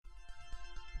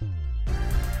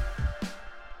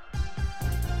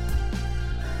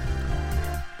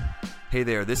Hey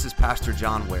there, this is Pastor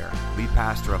John Ware, lead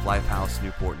pastor of Lifehouse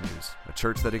Newport News, a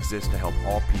church that exists to help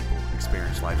all people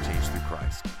experience life change through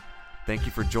Christ. Thank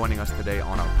you for joining us today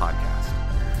on our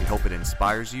podcast. We hope it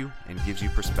inspires you and gives you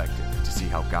perspective to see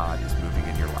how God is moving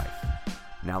in your life.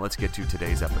 Now let's get to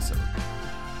today's episode.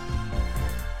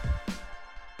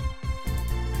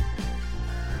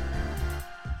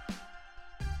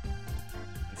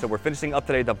 So we're finishing up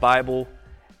today, The Bible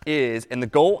is, and the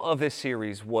goal of this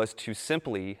series was to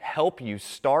simply help you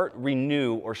start,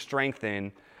 renew, or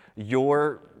strengthen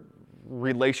your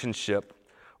relationship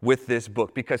with this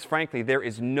book. Because frankly, there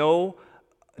is no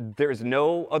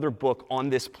other book on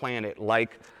this planet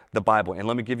like the Bible. And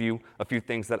let me give you a few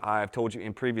things that I've told you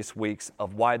in previous weeks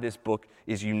of why this book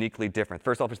is uniquely different.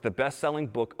 First off, it's the best-selling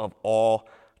book of all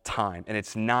time, and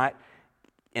it's not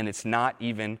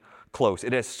even close.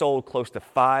 It has sold close to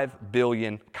 5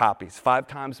 billion copies, 5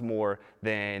 times more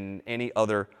than any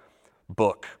other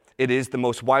book. It is the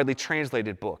most widely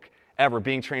translated book ever,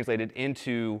 being translated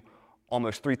into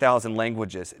almost 3,000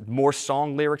 languages. More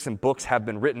song lyrics and books have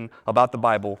been written about the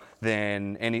Bible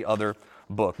than any other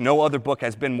book. No other book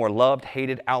has been more loved,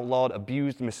 hated, outlawed,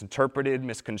 abused, misinterpreted,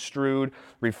 misconstrued,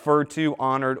 referred to,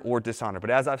 honored, or dishonored.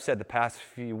 But as I've said the past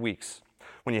few weeks,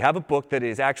 when you have a book that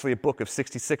is actually a book of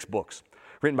 66 books,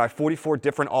 written by 44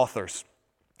 different authors,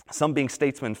 some being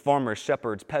statesmen, farmers,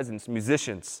 shepherds, peasants,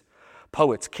 musicians,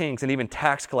 poets, kings, and even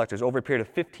tax collectors over a period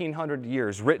of 1,500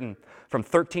 years, written from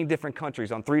 13 different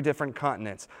countries on 3 different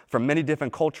continents, from many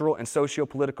different cultural and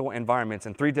socio-political environments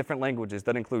in 3 different languages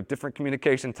that include different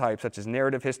communication types such as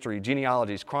narrative history,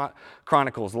 genealogies,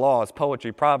 chronicles, laws,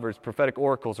 poetry, proverbs, prophetic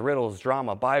oracles, riddles,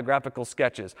 drama, biographical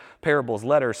sketches, parables,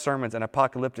 letters, sermons, and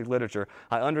apocalyptic literature.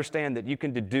 I understand that you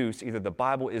can deduce either the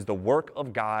Bible is the work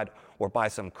of God or by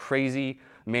some crazy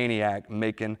maniac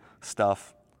making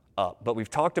stuff up. But we've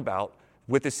talked about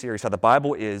with this series how the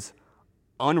Bible is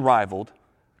unrivaled,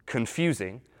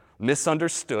 confusing,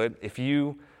 misunderstood. If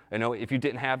you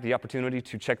didn't have the opportunity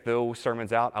to check those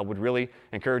sermons out, I would really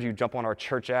encourage you to jump on our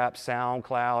church app,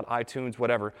 SoundCloud, iTunes,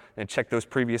 whatever, and check those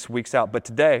previous weeks out. But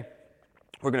today,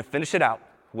 we're going to finish it out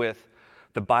with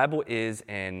the Bible is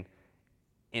an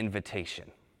invitation.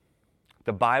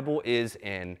 The Bible is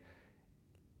an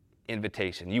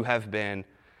invitation. You have been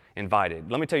invited.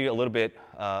 Let me tell you a little bit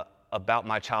about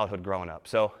my childhood growing up.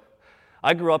 So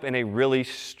I grew up in a really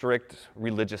strict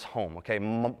religious home, okay?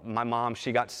 My mom,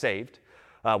 she got saved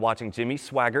watching Jimmy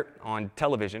Swaggart on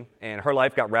television, and her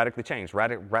life got radically changed,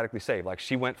 radically saved. Like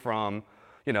she went from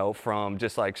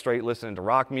just like straight listening to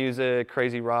rock music,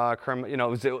 crazy rock, it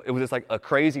was just like a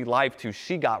crazy life to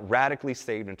she got radically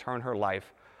saved and turned her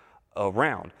life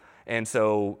around. And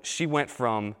so she went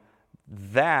from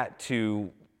that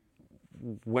to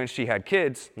when she had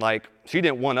kids, like she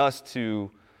didn't want us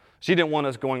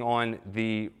going on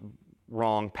the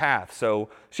wrong path. So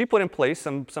she put in place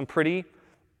some pretty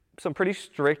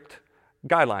strict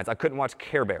guidelines. I couldn't watch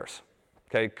Care Bears.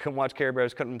 Okay, couldn't watch Care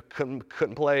Bears.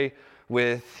 Couldn't play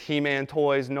with He-Man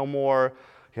toys no more.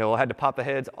 I had to pop the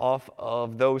heads off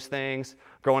of those things.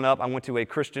 Growing up, I went to a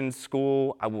Christian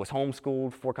school. I was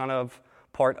homeschooled for kind of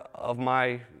part of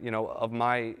my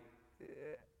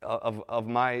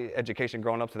education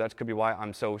growing up, so that could be why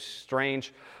I'm so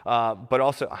strange. But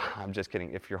also, I'm just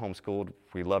kidding. If you're homeschooled,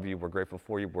 we love you. We're grateful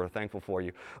for you. We're thankful for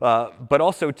you. But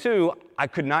also, too, I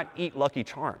could not eat Lucky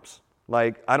Charms.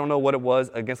 Like, I don't know what it was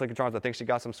against Lucky Charms. I think she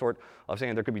got some sort of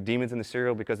saying there could be demons in the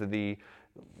cereal because of the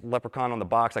leprechaun on the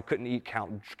box. I couldn't eat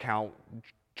Count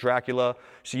Dracula.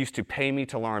 She used to pay me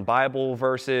to learn Bible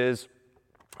verses.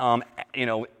 And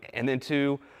then,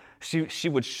 too, she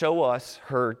would show us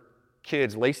her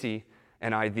kids, Lacey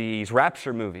and I, these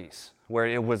rapture movies where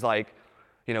it was like,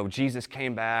 Jesus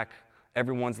came back,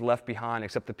 everyone's left behind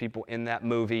except the people in that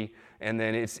movie, and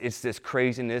then it's this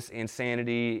craziness,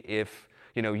 insanity if,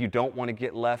 you don't want to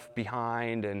get left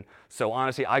behind. And so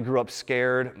honestly, I grew up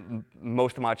scared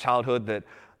most of my childhood that,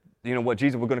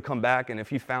 Jesus was going to come back, and if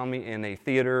he found me in a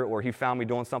theater or he found me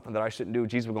doing something that I shouldn't do,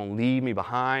 Jesus was going to leave me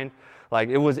behind. Like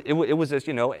it was just,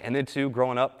 and then too,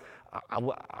 growing up,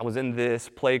 I was in this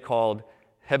play called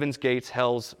Heaven's Gates,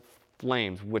 Hell's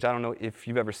Flames, which I don't know if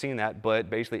you've ever seen that, but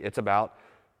basically it's about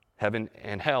heaven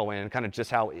and hell and kind of just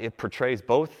how it portrays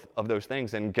both of those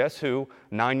things. And guess who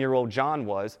 9-year-old John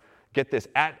was? Get this,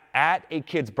 at a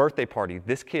kid's birthday party,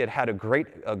 this kid had a great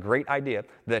idea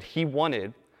that he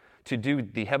wanted to do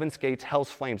the Heaven's Gates,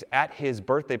 Hell's Flames at his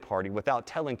birthday party without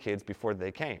telling kids before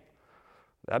they came.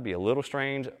 That'd be a little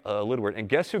strange, a little weird. And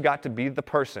guess who got to be the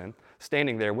person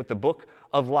standing there with the book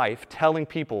of life telling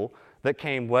people that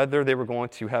came whether they were going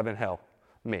to heaven, hell?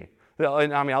 Me.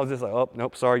 And I was just like, oh,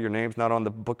 nope, sorry, your name's not on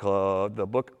the book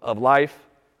of life.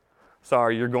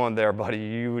 Sorry, you're going there, buddy.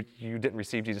 You didn't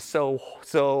receive Jesus. So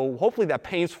hopefully that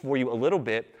paints for you a little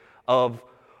bit of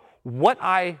what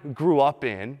I grew up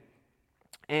in.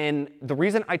 And the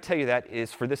reason I tell you that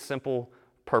is for this simple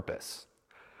purpose.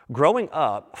 Growing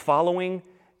up, following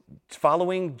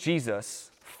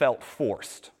Jesus felt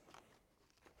forced.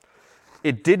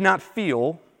 It did not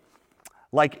feel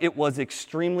like it was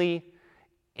extremely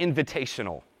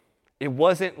invitational. It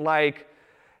wasn't like,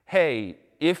 hey,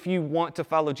 if you want to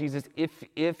follow Jesus,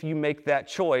 if you make that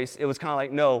choice, it was kind of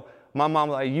like, no, my mom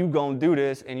was like, you gonna do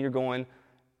this and you're going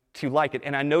to like it.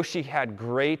 And I know she had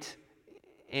great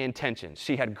intentions.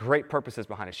 She had great purposes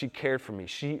behind it. She cared for me.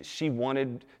 She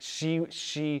wanted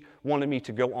me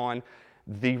to go on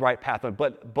the right path.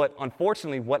 But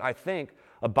unfortunately, what I think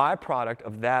a byproduct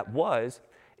of that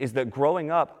is that growing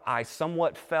up, I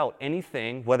somewhat felt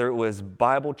anything, whether it was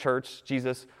Bible, church,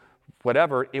 Jesus,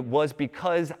 whatever, it was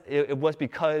because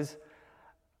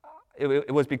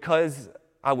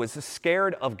I was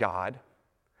scared of God,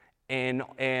 and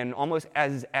almost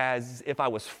as if I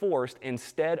was forced,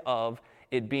 instead of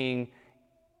it being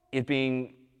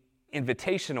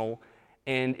invitational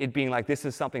and it being like, this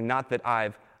is something not that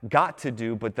I've got to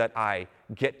do, but that I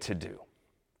get to do.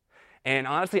 And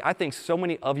honestly, I think so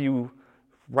many of you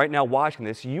right now watching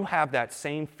this, you have that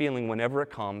same feeling whenever it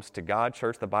comes to God,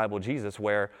 church, the Bible, Jesus,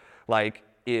 where like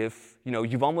if,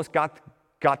 you've almost got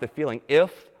the feeling,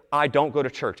 if I don't go to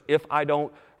church, if I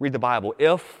don't read the Bible,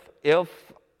 if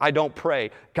I don't pray,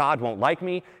 God won't like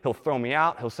me, he'll throw me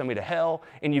out, he'll send me to hell,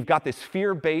 and you've got this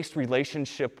fear-based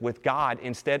relationship with God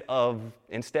instead of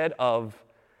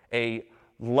a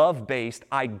love-based,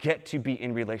 I get to be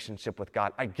in relationship with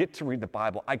God. I get to read the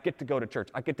Bible. I get to go to church.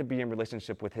 I get to be in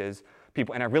relationship with his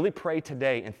people. And I really pray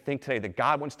today and think today that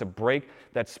God wants to break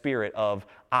that spirit of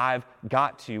I've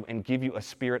got to and give you a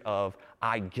spirit of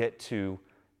I get to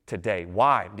today.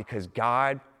 Why? Because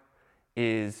God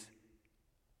is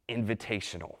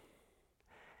invitational.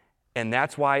 And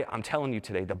that's why I'm telling you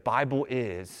today, the Bible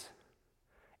is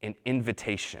an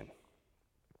invitation.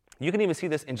 You can even see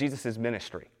this in Jesus'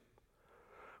 ministry.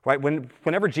 Right?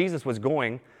 Whenever Jesus was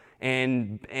going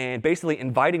and basically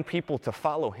inviting people to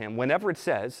follow him, whenever it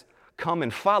says, come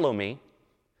and follow me,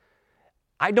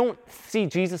 I don't see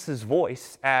Jesus'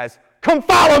 voice as, come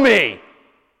follow me!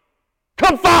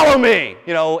 Come follow me!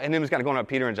 And then he's kind of going up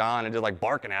Peter and John and just like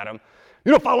barking at him.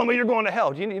 You don't follow me, you're going to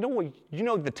hell. You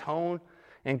know the tone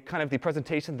and kind of the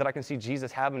presentation that I can see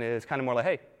Jesus having is kind of more like,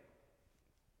 hey,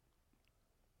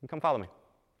 come follow me.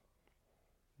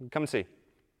 Come and see.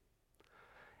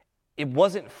 It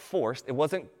wasn't forced. It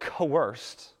wasn't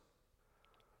coerced.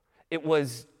 It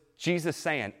was Jesus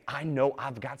saying, I know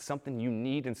I've got something you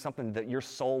need and something that your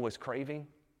soul was craving.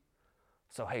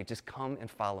 So, hey, just come and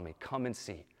follow me. Come and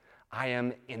see. I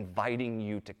am inviting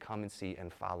you to come and see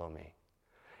and follow me.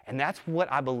 And that's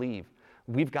what I believe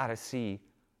we've got to see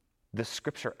the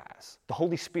Scripture as. The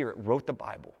Holy Spirit wrote the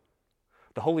Bible.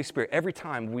 The Holy Spirit, every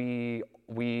time we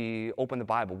open the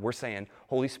Bible, we're saying,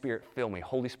 Holy Spirit, fill me.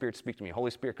 Holy Spirit, speak to me.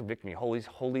 Holy Spirit, convict me.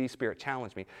 Holy Spirit,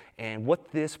 challenge me. And what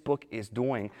this book is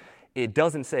doing, it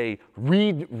doesn't say,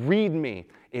 read me.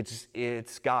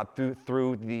 It's God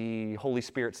through the Holy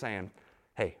Spirit saying,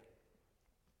 hey,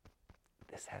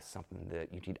 this has something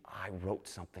that you need. I wrote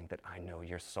something that I know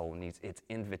your soul needs. It's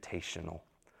invitational.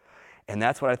 And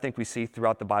that's what I think we see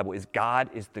throughout the Bible is God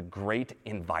is the great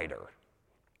inviter.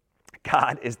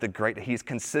 God is he's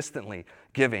consistently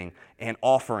giving and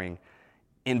offering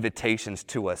invitations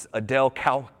to us. Adele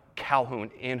Calhoun,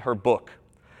 in her book,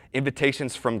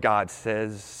 Invitations from God,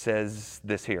 says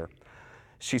this here.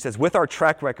 She says, with our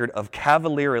track record of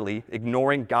cavalierly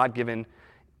ignoring God-given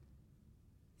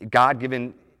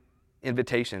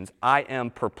invitations, I am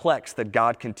perplexed that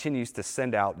God continues to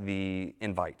send out the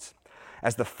invites.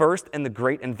 As the first and the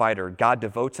great inviter, God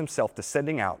devotes himself to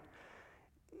sending out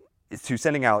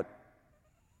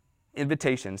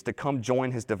invitations to come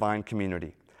join his divine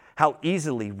community. How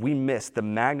easily we miss the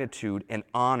magnitude and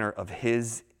honor of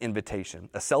his invitation.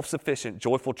 A self-sufficient,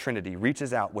 joyful Trinity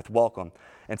reaches out with welcome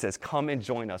and says, come and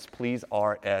join us, please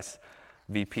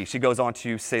RSVP. She goes on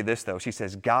to say this, though. She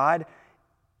says, God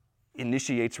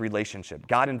initiates relationship.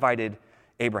 God invited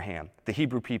Abraham, the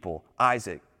Hebrew people,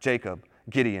 Isaac, Jacob,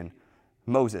 Gideon,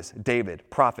 Moses, David,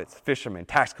 prophets, fishermen,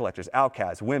 tax collectors,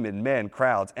 outcasts, women, men,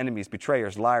 crowds, enemies,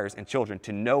 betrayers, liars, and children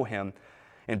to know him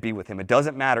and be with him. It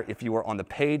doesn't matter if you are on the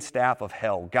paid staff of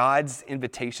hell. God's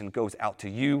invitation goes out to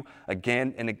you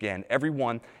again and again.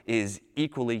 Everyone is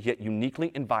equally yet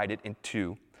uniquely invited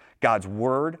into God's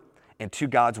word and to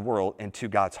God's world and to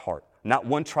God's heart. Not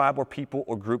one tribe or people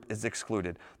or group is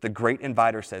excluded. The great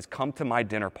inviter says, come to my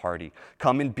dinner party.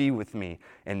 Come and be with me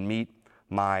and meet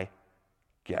my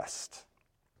guest.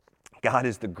 God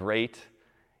is the great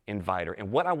inviter.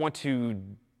 And what I want to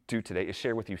do today is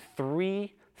share with you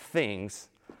 3 things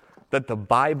that the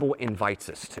Bible invites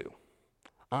us to.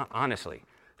 Honestly,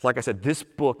 like I said, this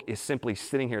book is simply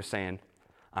sitting here saying,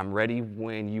 I'm ready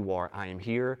when you are. I am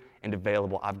here and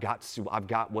available. I've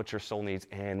got what your soul needs.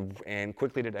 And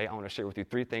quickly today, I want to share with you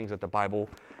 3 things that the Bible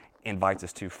invites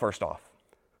us to. First off,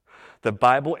 the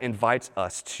Bible invites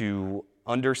us to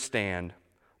understand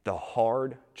the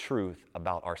hard truth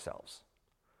about ourselves.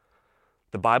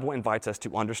 The Bible invites us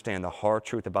to understand the hard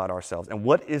truth about ourselves. And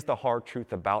what is the hard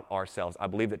truth about ourselves? I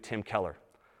believe that Tim Keller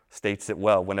states it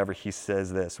well whenever he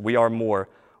says this. We are more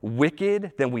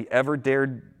wicked than we ever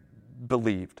dared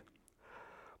believed,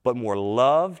 but more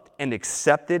loved and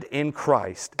accepted in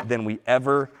Christ than we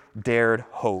ever dared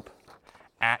hope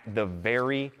at the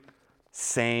very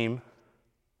same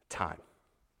time.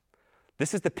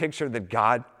 This is the picture that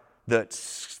God, that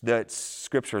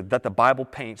Scripture, that the Bible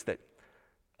paints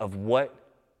of what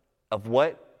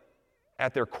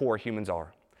at their core humans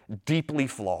are. Deeply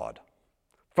flawed.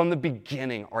 From the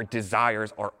beginning, our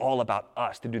desires are all about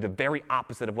us to do the very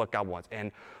opposite of what God wants.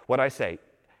 And what I say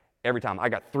every time, I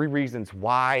got 3 reasons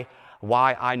why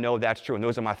I know that's true. And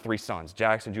those are my 3 sons,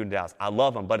 Jackson, Jude, and Dallas. I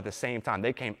love them, but at the same time,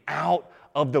 they came out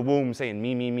of the womb saying,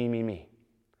 me, me, me, me, me.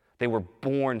 They were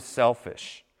born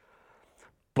selfish.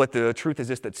 But the truth is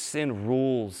this, that sin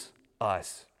rules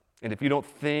us. And if you don't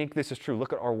think this is true,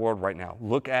 look at our world right now.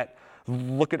 Look at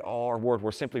our world.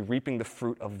 We're simply reaping the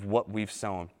fruit of what we've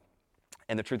sown.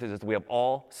 And the truth is that we have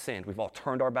all sinned. We've all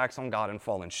turned our backs on God and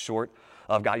fallen short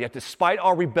of God. Yet despite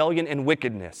our rebellion and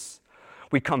wickedness,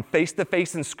 we come face to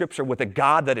face in Scripture with a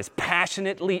God that is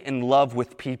passionately in love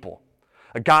with people.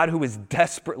 A God who is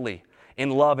desperately in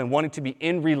love and wanting to be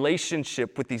in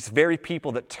relationship with these very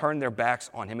people that turn their backs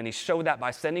on him. And he showed that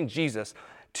by sending Jesus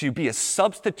to be a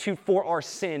substitute for our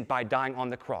sin by dying on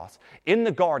the cross. In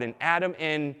the garden, Adam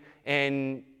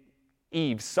and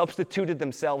Eve substituted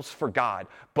themselves for God,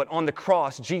 but on the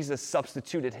cross, Jesus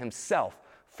substituted himself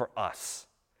for us.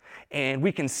 And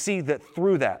we can see that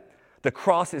through that, the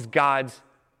cross is God's,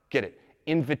 get it,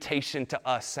 invitation to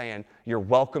us saying, you're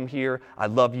welcome here, I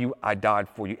love you, I died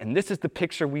for you. And this is the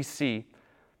picture we see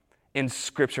in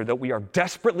Scripture, that we are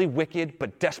desperately wicked,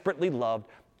 but desperately loved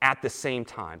at the same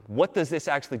time. What does this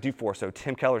actually do for us? So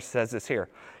Tim Keller says this here.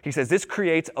 He says, this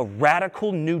creates a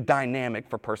radical new dynamic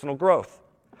for personal growth.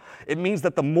 It means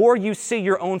that the more you see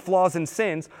your own flaws and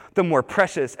sins, the more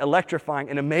precious, electrifying,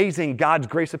 and amazing God's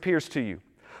grace appears to you.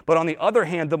 But on the other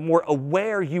hand, the more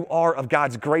aware you are of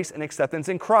God's grace and acceptance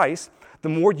in Christ, the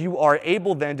more you are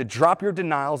able then to drop your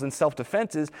denials and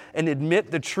self-defenses and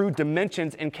admit the true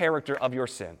dimensions and character of your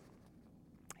sin.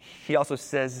 He also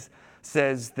says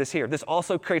this here. This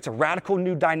also creates a radical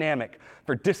new dynamic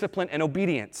for discipline and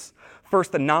obedience.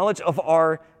 First, the knowledge of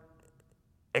our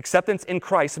acceptance in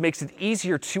Christ makes it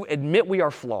easier to admit we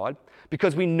are flawed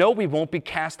because we know we won't be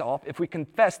cast off if we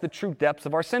confess the true depths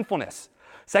of our sinfulness.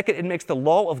 Second, it makes the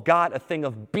law of God a thing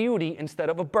of beauty instead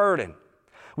of a burden.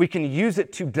 We can use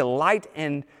it to delight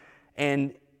and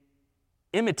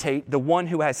imitate the one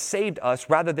who has saved us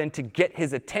rather than to get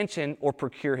his attention or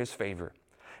procure his favor.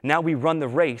 Now we run the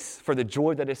race for the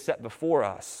joy that is set before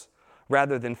us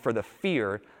rather than for the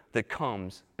fear that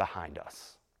comes behind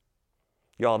us.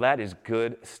 Y'all, that is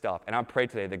good stuff. And I pray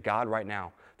today that God right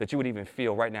now, that you would even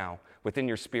feel right now within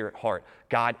your spirit heart,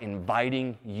 God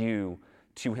inviting you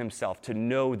to himself, to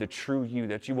know the true you,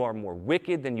 that you are more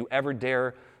wicked than you ever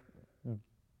dare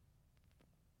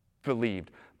believed,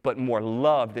 but more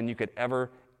loved than you could ever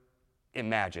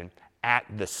imagine at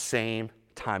the same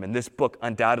time. And this book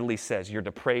undoubtedly says you're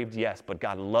depraved, yes, but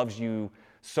God loves you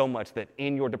so much that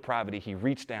in your depravity, he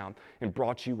reached down and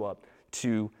brought you up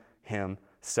to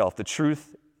himself. The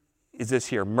truth is this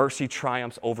here: mercy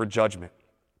triumphs over judgment.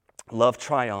 Love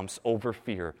triumphs over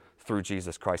fear through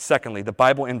Jesus Christ. Secondly, the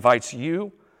Bible invites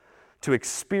you to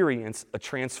experience a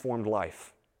transformed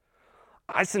life.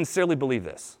 I sincerely believe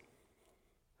this.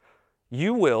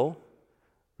 You will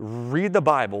read the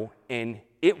Bible and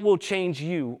it will change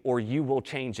you or you will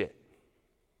change it.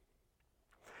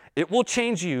 It will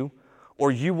change you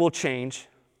or you will change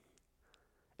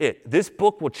it. This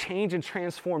book will change and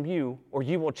transform you, or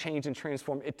you will change and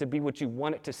transform it to be what you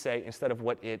want it to say instead of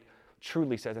what it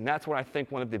truly says. And that's what I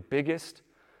think one of the biggest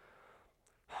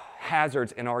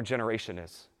hazards in our generation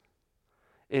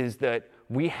is that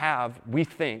we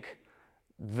think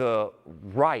the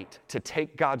right to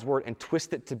take God's word and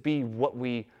twist it to be what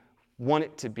we want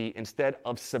it to be instead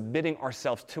of submitting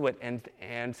ourselves to it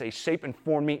and say, shape and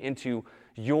form me into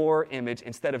your image,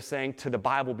 instead of saying to the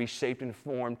Bible, be shaped and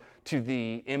formed to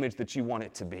the image that you want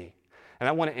it to be. And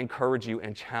I want to encourage you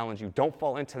and challenge you. Don't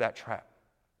fall into that trap.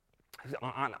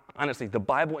 Honestly, the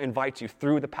Bible invites you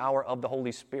through the power of the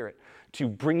Holy Spirit to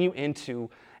bring you into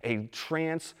a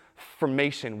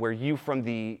transformation where you from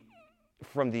the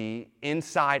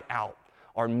inside out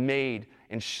are made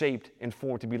and shaped and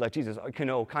formed to be like Jesus. You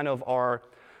know, kind of our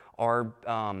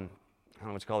I don't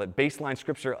know what you call it, baseline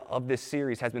scripture of this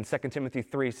series has been 2 Timothy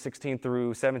 3:16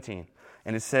 through 17.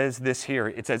 And it says this here.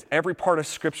 It says, every part of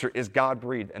Scripture is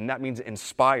God-breathed, and that means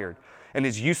inspired, and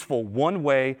is useful one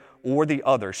way or the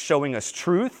other, showing us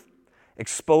truth,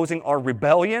 exposing our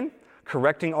rebellion,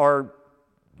 correcting our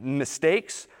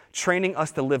mistakes, training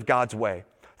us to live God's way.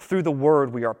 Through the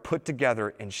Word, we are put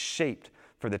together and shaped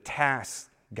for the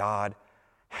tasks God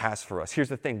has for us. Here's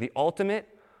the thing. The ultimate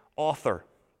author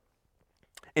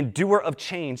and doer of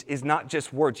change is not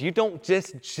just words. You don't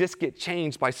just get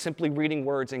changed by simply reading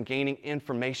words and gaining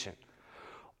information.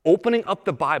 Opening up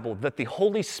the Bible that the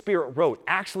Holy Spirit wrote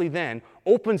actually then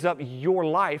opens up your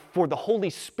life for the Holy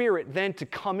Spirit then to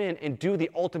come in and do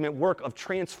the ultimate work of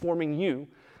transforming you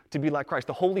to be like Christ.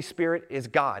 The Holy Spirit is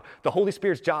God. The Holy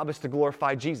Spirit's job is to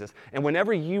glorify Jesus. And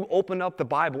whenever you open up the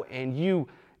Bible and you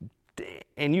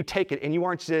take it and you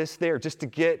aren't just there just to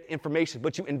get information,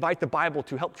 but you invite the Bible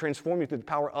to help transform you through the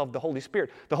power of the Holy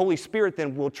Spirit. The Holy Spirit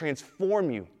then will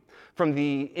transform you from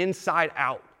the inside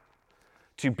out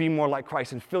to be more like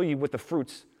Christ and fill you with the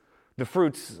fruits of the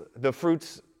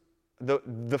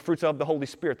Holy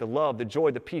Spirit, the love, the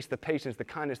joy, the peace, the patience, the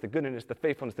kindness, the goodness, the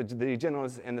faithfulness, the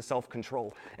gentleness, and the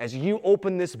self-control. As you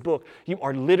open this book, you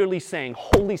are literally saying,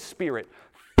 Holy Spirit,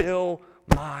 fill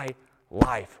my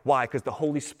life. Why? Because the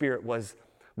Holy Spirit was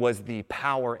the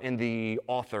power and the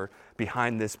author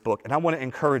behind this book. And I want to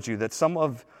encourage you that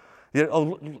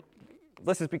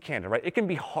let's just be candid, right? It can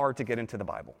be hard to get into the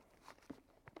Bible,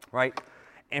 right?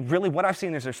 And really what I've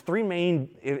seen is there's three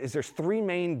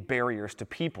main barriers to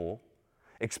people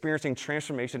experiencing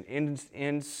transformation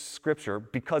in Scripture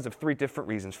because of three different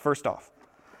reasons. First off,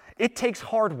 it takes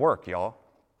hard work, y'all.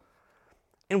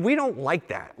 And we don't like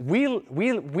that. We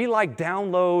like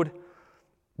download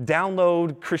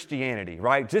Christianity,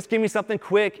 right? Just give me something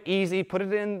quick, easy, put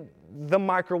it in the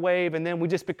microwave, and then we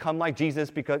just become like Jesus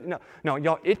because, no,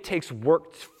 y'all, it takes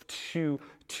work to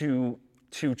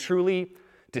truly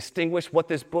distinguish what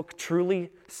this book truly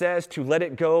says, to let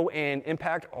it go and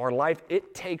impact our life.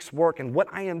 It takes work, and what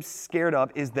I am scared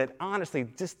of is that, honestly,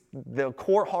 just the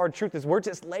core hard truth is we're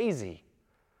just lazy.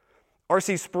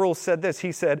 R.C. Sproul said this.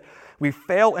 He said, we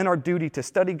fail in our duty to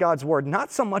study God's Word,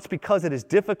 not so much because it is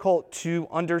difficult to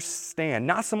understand,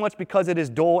 not so much because it is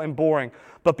dull and boring,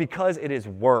 but because it is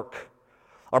work.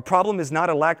 Our problem is not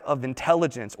a lack of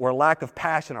intelligence or a lack of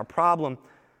passion. Our problem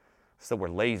is that we're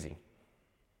lazy.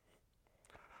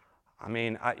 I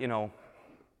mean,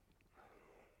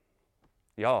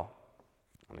 y'all,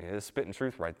 it's spitting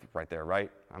truth right there,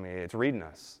 right? I mean, it's reading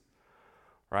us,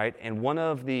 right? And one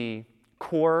of the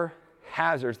core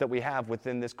hazards that we have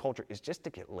within this culture is just to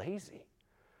get lazy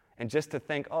and just to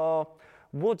think, oh,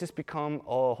 we'll just become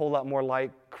a whole lot more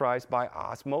like Christ by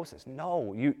osmosis.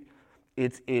 No,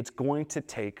 it's going to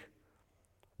take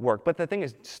work. But the thing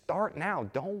is, start now.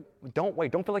 Don't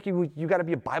wait. Don't feel like you got to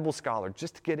be a Bible scholar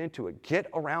just to get into it. Get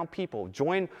around people.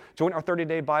 Join our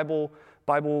 30-day Bible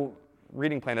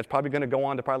reading plan. That's probably going to go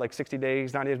on to probably like 60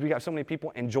 days, 90 days. We got so many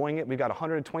people enjoying it. We've got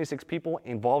 126 people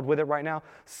involved with it right now.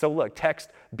 So look, text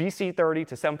BC30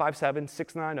 to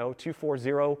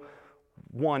 757-690-2401,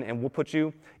 and we'll put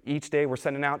you each day. We're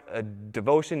sending out a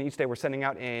devotion. Each day we're sending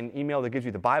out an email that gives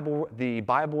you the Bible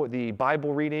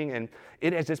reading, and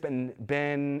it has just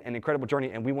been an incredible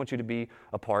journey, and we want you to be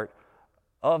a part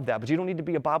of that. But you don't need to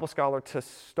be a Bible scholar to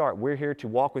start. We're here to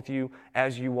walk with you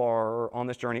as you are on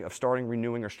this journey of starting,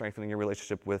 renewing, or strengthening your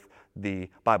relationship with the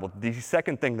Bible. The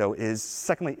second thing, though,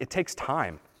 is it takes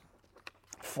time.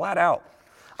 Flat out.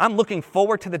 I'm looking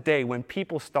forward to the day when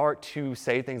people start to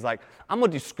say things like, I'm going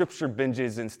to do scripture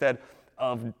binges instead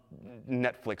of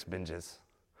Netflix binges.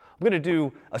 I'm going to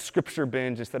do a scripture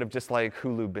binge instead of just like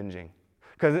Hulu binging.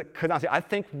 Because honestly, I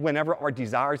think whenever our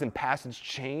desires and passions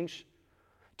change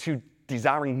to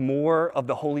desiring more of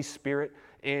the Holy Spirit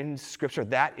in Scripture,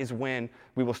 that is when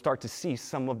we will start to see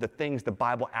some of the things the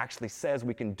Bible actually says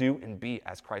we can do and be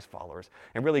as Christ followers.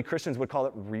 And really, Christians would call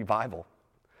it revival.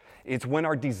 It's when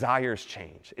our desires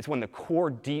change. It's when the core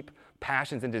deep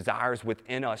passions and desires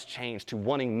within us change to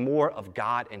wanting more of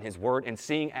God and His Word and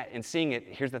seeing it,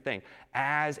 here's the thing,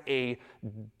 as a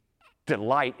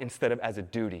delight instead of as a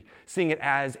duty, seeing it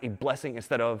as a blessing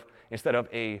instead of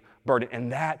a burden.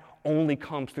 And that only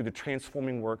comes through the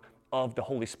transforming work of the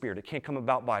Holy Spirit. It can't come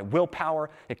about by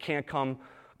willpower. It can't come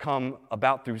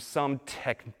about through some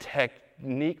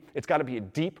technique. It's got to be a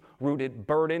deep-rooted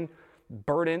burden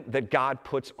that God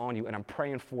puts on you. And I'm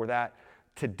praying for that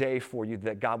today for you,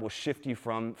 that God will shift you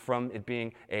from it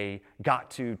being a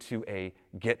got to a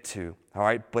get to. All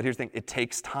right? But here's the thing. It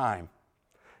takes time.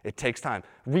 It takes time.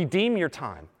 Redeem your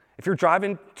time. If you're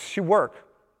driving to work,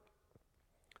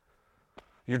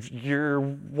 you're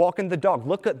walking the dog.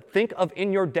 Think of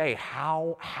in your day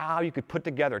how you could put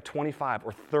together 25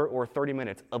 or 30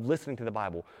 minutes of listening to the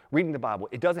Bible, reading the Bible.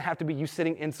 It doesn't have to be you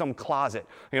sitting in some closet,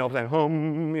 saying,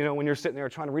 when you're sitting there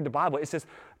trying to read the Bible. It's just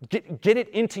get it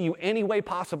into you any way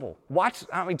possible.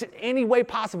 Any way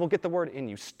possible, get the word in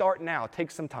you. Start now.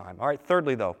 Take some time. All right,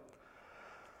 thirdly, though,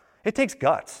 it takes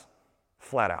guts,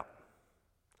 flat out.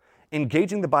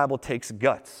 Engaging the Bible takes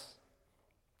guts.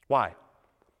 Why?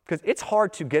 Because it's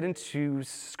hard to get into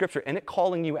Scripture and it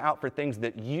calling you out for things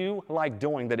that you like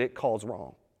doing that it calls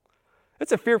wrong.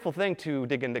 It's a fearful thing to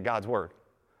dig into God's Word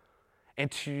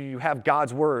and to have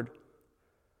God's Word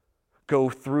go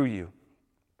through you.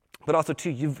 But also,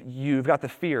 too, you've got the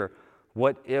fear.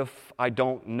 What if I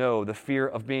don't know? The fear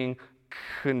of being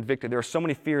convicted. There are so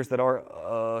many fears that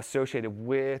are associated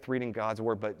with reading God's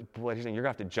Word, but you're going to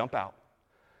have to jump out.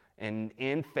 And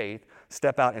in faith,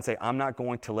 step out and say, I'm not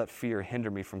going to let fear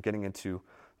hinder me from getting into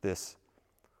this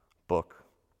book.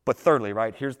 But thirdly,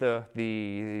 right, here's the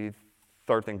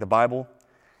third thing. The Bible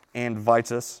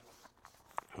invites us.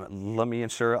 Let me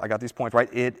ensure I got these points right.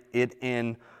 It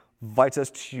invites us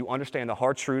to understand the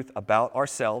hard truth about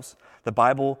ourselves. The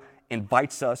Bible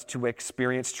invites us to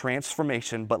experience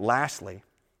transformation. But lastly,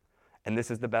 and this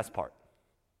is the best part,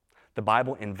 the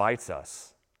Bible invites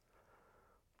us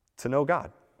to know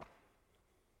God.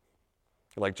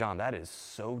 You're like, John, that is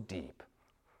so deep.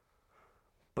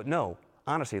 But no,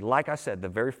 honestly, like I said, the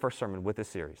very first sermon with this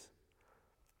series,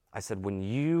 I said, when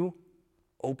you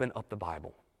open up the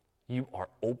Bible, you are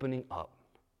opening up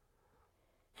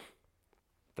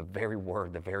the very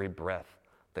word, the very breath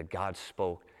that God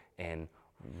spoke and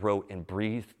wrote and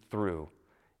breathed through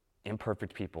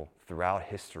imperfect people throughout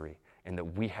history, and that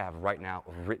we have right now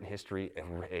a written history,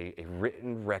 a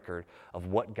written record of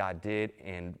what God did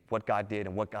and what God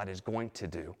is going to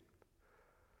do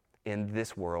in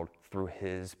this world through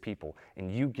his people.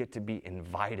 And you get to be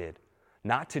invited,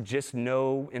 not to just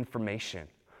know information,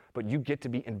 but you get to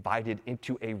be invited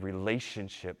into a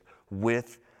relationship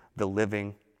with the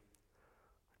living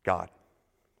God.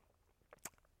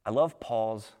 I love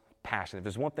Paul's passion. If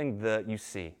there's one thing that you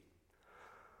see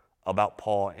about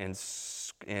Paul in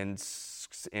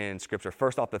Scripture.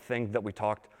 First off, the thing that we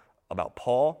talked about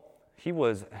Paul,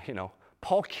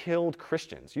 Paul killed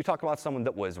Christians. You talk about someone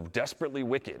that was desperately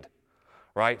wicked,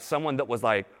 right? Someone that was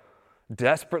like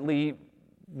desperately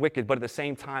wicked, but at the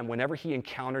same time, whenever he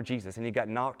encountered Jesus and he got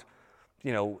knocked,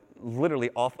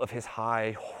 literally off of his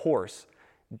high horse,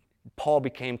 Paul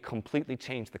became completely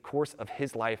changed. The course of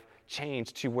his life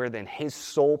changed to where then his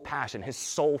sole passion, his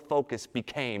sole focus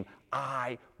became,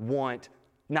 I want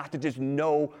not to just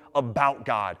know about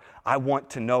God. I want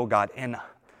to know God. And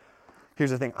here's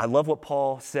the thing. I love what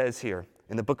Paul says here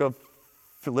in the book of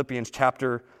Philippians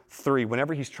chapter 3,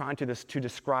 whenever he's trying to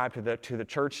describe to the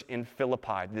church in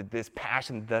Philippi this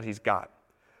passion that he's got.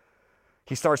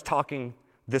 He starts talking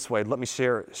this way. Let me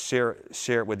share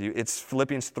it with you. It's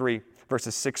Philippians 3,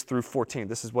 verses 6 through 14.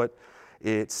 This is what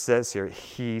it says here.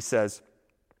 He says,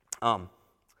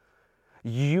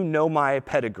 you know my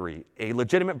pedigree, a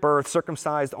legitimate birth,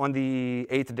 circumcised on the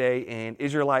 8th day, an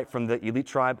Israelite from the elite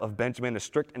tribe of Benjamin, a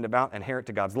strict and devout adherent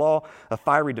to God's law, a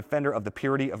fiery defender of the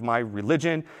purity of my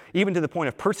religion, even to the point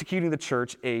of persecuting the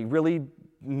church, a really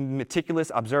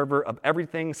meticulous observer of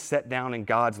everything set down in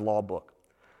God's law book.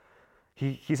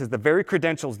 He says, the very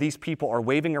credentials these people are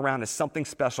waving around as something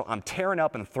special, I'm tearing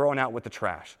up and throwing out with the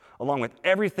trash, along with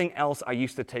everything else I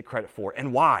used to take credit for.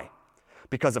 And why?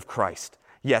 Because of Christ.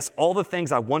 Yes, all the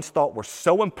things I once thought were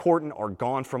so important are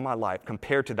gone from my life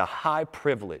compared to the high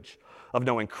privilege of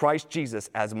knowing Christ Jesus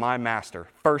as my master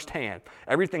firsthand.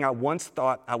 Everything I once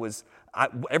thought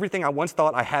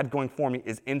I had going for me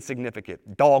is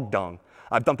insignificant, dog dung.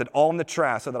 I've dumped it all in the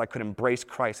trash so that I could embrace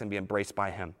Christ and be embraced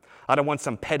by him. I don't want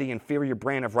some petty, inferior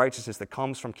brand of righteousness that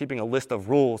comes from keeping a list of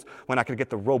rules when I could get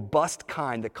the robust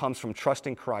kind that comes from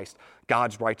trusting Christ,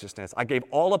 God's righteousness. I gave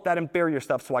all of that inferior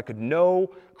stuff so I could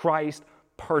know Christ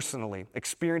personally,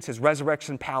 experience his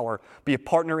resurrection power, be a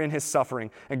partner in his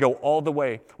suffering, and go all the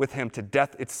way with him to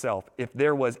death itself. If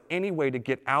there was any way to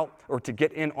get out or to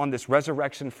get in on this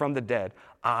resurrection from the dead,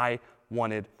 I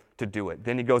wanted to do it.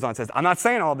 Then he goes on and says, I'm not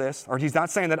saying all this, or he's not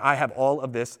saying that I have all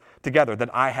of this together, that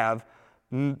I have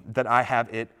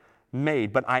it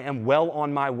made, but I am well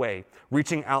on my way,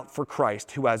 reaching out for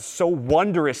Christ, who has so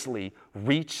wondrously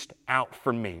reached out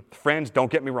for me. Friends,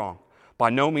 don't get me wrong. By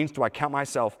no means do I count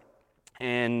myself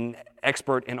an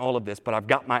expert in all of this, but I've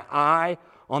got my eye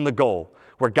on the goal,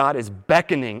 where God is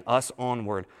beckoning us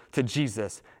onward to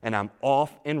Jesus, and I'm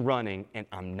off and running, and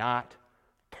I'm not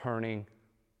turning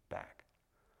back.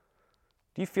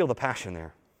 Do you feel the passion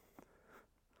there?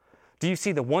 Do you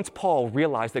see that once Paul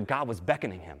realized that God was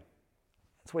beckoning him?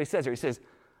 That's what he says here. He says,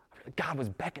 God was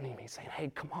beckoning me, saying,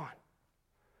 hey, come on,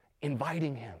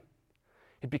 inviting him.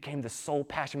 It became the sole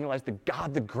passion. He realized that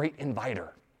God, the great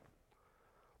inviter,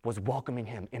 was welcoming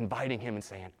him, inviting him, and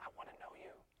saying, I want to know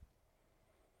you.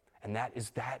 And that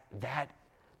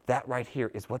right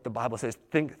here is what the Bible says.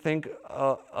 Think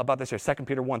about this here. 2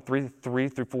 Peter 1, 3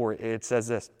 through 4, it says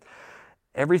this.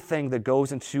 Everything that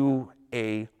goes into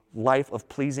a life of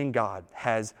pleasing God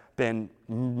has been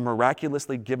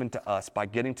miraculously given to us by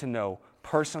getting to know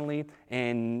personally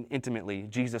and intimately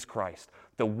Jesus Christ,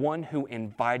 the one who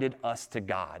invited us to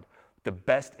God, the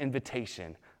best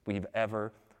invitation we've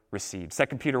ever received. 2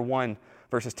 Peter 1,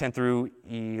 verses 10 through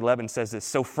 11 says this,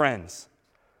 so friends,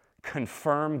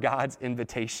 confirm God's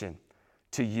invitation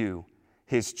to you,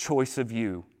 his choice of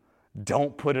you.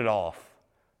 Don't put it off.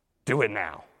 Do it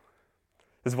now.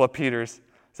 This is what Peter's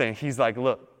saying. He's like,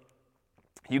 look,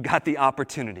 you got the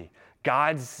opportunity.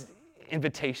 God's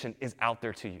invitation is out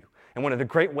there to you. And one of the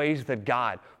great ways that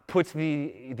God puts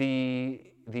the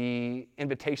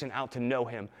invitation out to know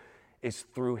him is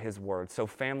through his word. So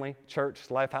family, church,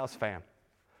 Lifehouse fam,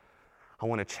 I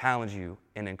want to challenge you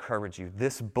and encourage you.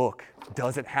 This book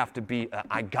doesn't have to be,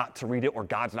 I got to read it, or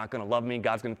God's not going to love me,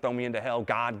 God's going to throw me into hell,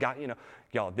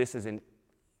 y'all, this is an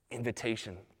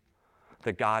invitation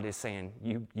that God is saying,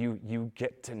 you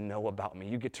get to know about me.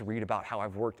 You get to read about how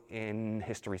I've worked in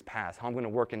history's past, how I'm going to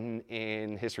work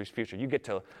in history's future. You get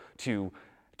to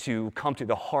come to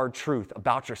the hard truth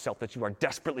about yourself, that you are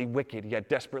desperately wicked, yet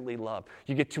desperately loved.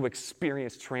 You get to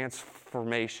experience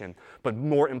transformation. But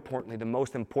more importantly, the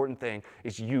most important thing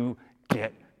is you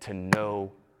get to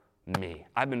know me.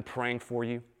 I've been praying for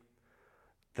you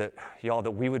that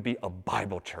we would be a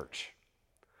Bible church.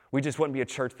 We just wouldn't be a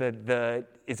church that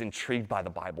is intrigued by the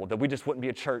Bible, that we just wouldn't be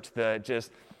a church that just,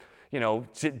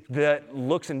 that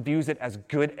looks and views it as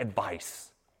good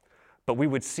advice, but we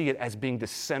would see it as being the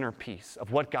centerpiece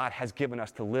of what God has given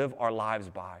us to live our lives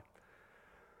by.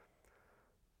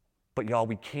 But y'all,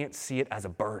 we can't see it as a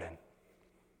burden.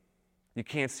 You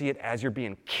can't see it as you're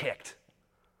being kicked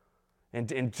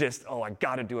and just, I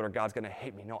got to do it or God's going to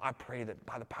hate me. No, I pray that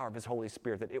by the power of his Holy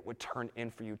Spirit that it would turn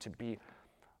in for you to be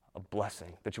a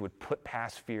blessing, that you would put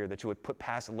past fear, that you would put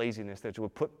past laziness, that you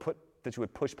would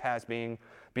push past being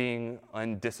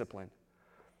undisciplined,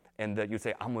 and that you'd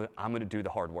say, I'm going to do the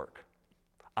hard work.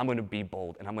 I'm going to be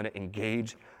bold, and I'm going to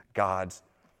engage God's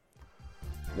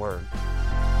word.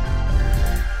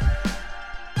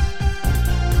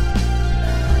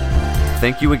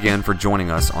 Thank you again for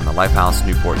joining us on the Lifehouse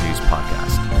Newport News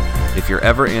podcast. If you're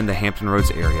ever in the Hampton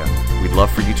Roads area, we'd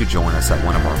love for you to join us at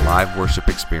one of our live worship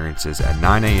experiences at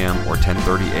 9 a.m. or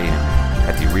 10:30 a.m.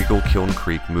 at the Regal Kiln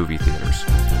Creek movie theaters.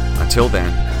 Until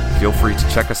then, feel free to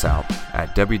check us out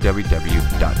at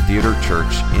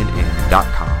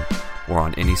www.theaterchurchnn.com or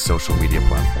on any social media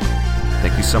platform.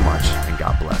 Thank you so much, and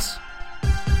God bless.